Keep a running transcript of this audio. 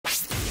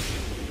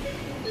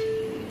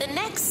The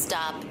next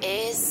stop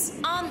is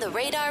On the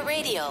Radar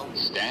Radio.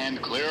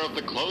 Stand clear of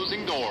the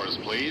closing doors,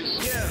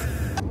 please. Yeah.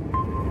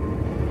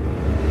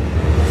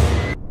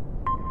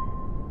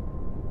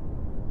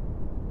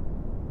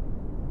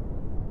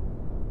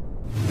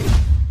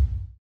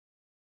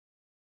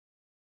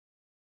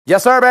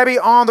 Yes, sir, baby.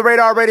 On the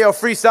Radar Radio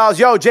Freestyles.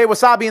 Yo,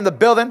 Jwasabi in the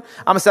building.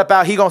 I'm going to step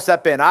out. He going to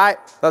step in. All right,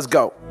 let's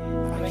go.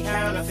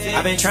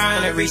 I've been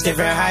trying to reach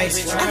different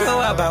heights. I go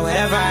out by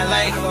whatever I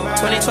like.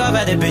 2012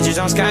 had the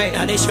bitches on Skype.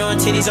 Now they showing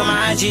titties on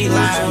my IG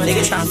live.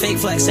 Nigga tryna fake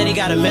flex, said he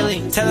got a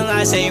milli. Telling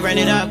lies, say he ran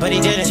it up, but he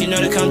didn't. You know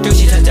to come through,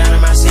 she touched down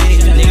in my city.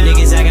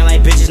 Niggas acting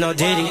like bitches, no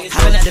Diddy.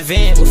 Hopping at the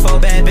van with 4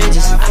 bad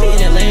bitches. I be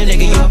in Atlanta,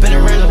 nigga, you up in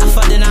the rental. I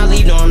fucked and I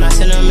leave, no, I'm not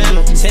sending a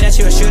memo. Say that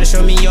you a shooter,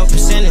 show me your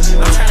percentage.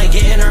 I'm tryna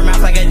get in her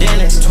mouth like a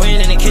dentist.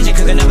 Twin in the kitchen,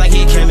 cooking up like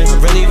he a chemist.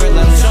 Really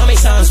relentless, show me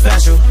something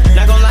special.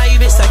 Not gonna lie, you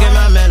been stuck in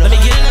my mental. Let me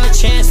get another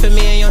chance for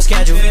me and your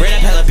schedule. Ran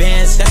up hella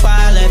bands, that's why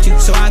I left you,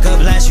 so I could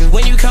bless you.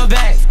 When you come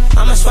back,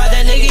 I'ma swat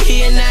that nigga,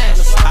 he a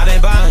Nash. I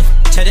been ballin',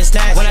 to the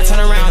stack. When I turn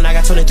around, I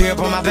got 23 up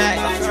on my back.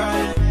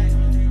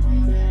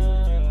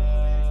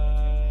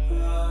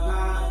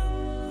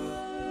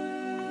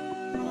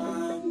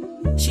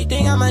 She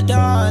think I'm a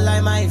dog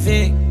like Mike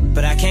Vick,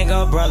 but I can't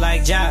go bro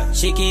like Jock.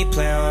 She keep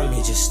playing on me,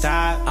 just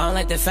stop. I don't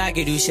like the fact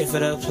you do shit for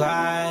the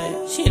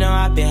plot. She know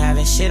I been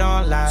having shit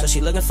on lock, so she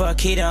looking for a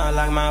key to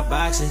unlock my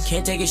boxes.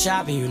 Can't take it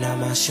shopping, you not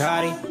my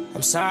shawty.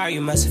 I'm sorry,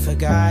 you must have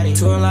forgot it.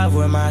 Too in love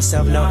with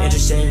myself, no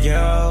interest in you.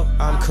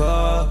 I'm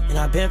cool, and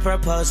I've been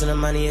proposing the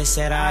money it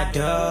said I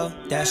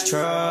do. That's true,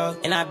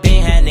 and I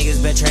been had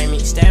niggas betray me.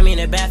 Stab me in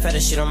the back for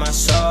the shit on my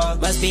soul.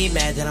 Must be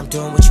mad that I'm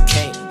doing what you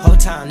can't. Whole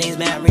time niggas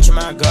mad I'm reaching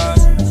my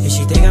goals. If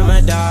she think I'm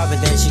a dog,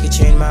 but then she could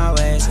change my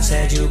ways. I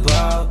said you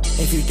broke.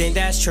 If you think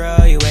that's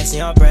true, you wasting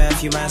your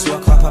breath. You might as well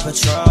call Paw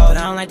Patrol. But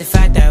I don't like the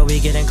fact that we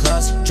getting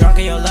close. Drunk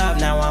in your love,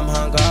 now I'm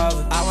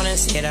hungover. I wanna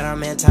say that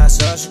I'm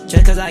antisocial,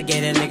 just cause I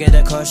get a nigga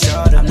the cold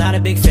shoulder. I'm not a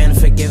big fan of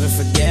forgive and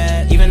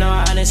forget, even though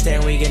I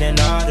understand we getting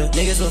older.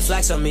 Niggas will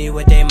flex on me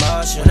with their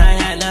emotion. I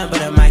ain't had nothing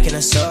but a mic and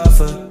a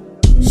sofa.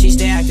 She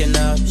stay acting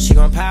up, she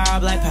gon' power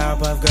up like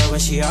Powerpuff Girl when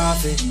she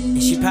off it.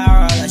 And she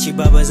power up like she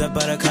bubbles a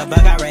buttercup.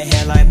 I got red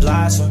hair like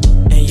Blossom.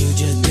 And you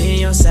just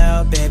being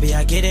yourself, baby,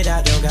 I get it,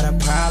 I don't got a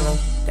problem.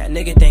 That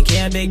nigga think he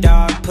a big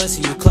dog,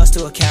 pussy, you close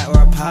to a cat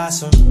or a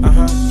possum.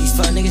 These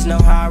fuck niggas know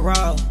how I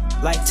roll,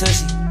 like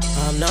Tussie.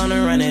 I'm known to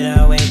run it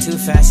up way too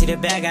fast. See the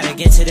bag, gotta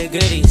get to the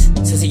goodies.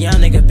 Since a young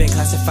nigga been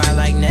classified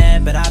like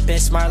Ned, but I been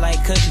smart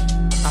like Cookie.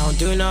 I don't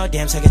do no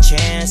damn second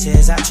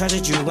chances. I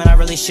treasured you when I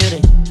really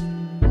shouldn't.